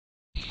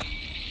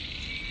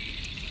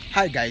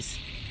Hi guys,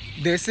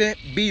 they say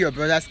be your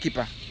brother's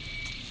keeper.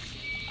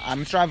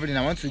 I'm traveling.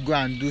 I want to go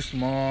and do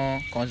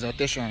small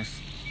consultations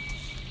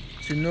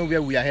to know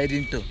where we are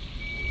heading to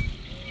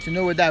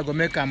know whether I go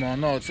make am or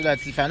not, so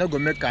that if I no go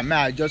make am,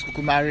 I just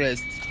kukuma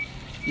rest.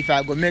 If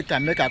I go make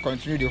am, I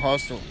continue the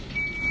hustle.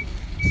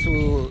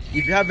 So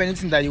if you have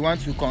anything that you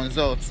want to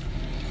consult,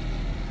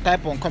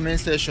 type on comment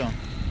section,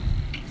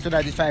 so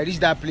that if I reach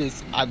that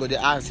place, I go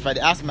to ask. If I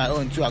ask my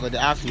own too, I go to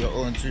ask your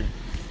own too.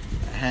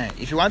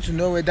 If you want to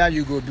know whether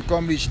you go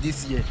become rich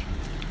this year,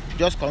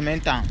 just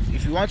comment down.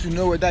 If you want to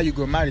know whether you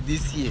go marry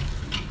this year,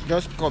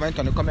 just comment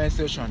on the comment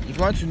section. If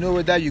you want to know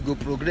whether you go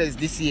progress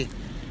this year,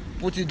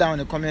 put it down in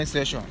the comment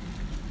section.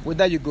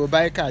 Whether you go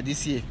buy a car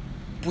this year,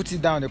 put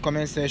it down in the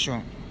comment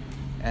section.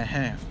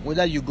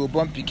 Whether you go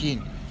born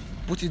pikin,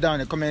 put it down in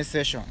the comment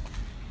section.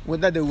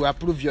 Whether they will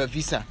approve your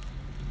visa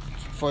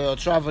for your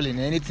traveling,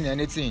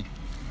 anything,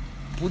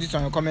 put it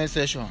on the comment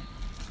section.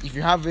 If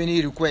you have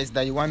any request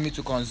that you want me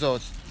to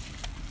consult,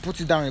 put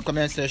it down in the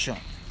comment section.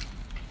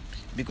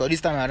 Because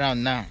this time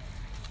around now,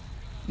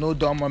 no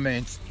dull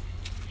moments.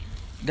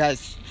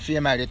 Guys,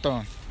 fear my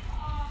return.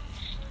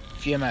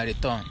 Fear my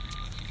return.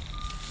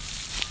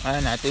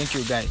 And I thank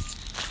you guys.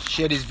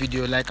 Share this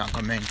video, like and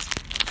comment.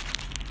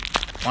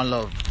 One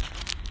love.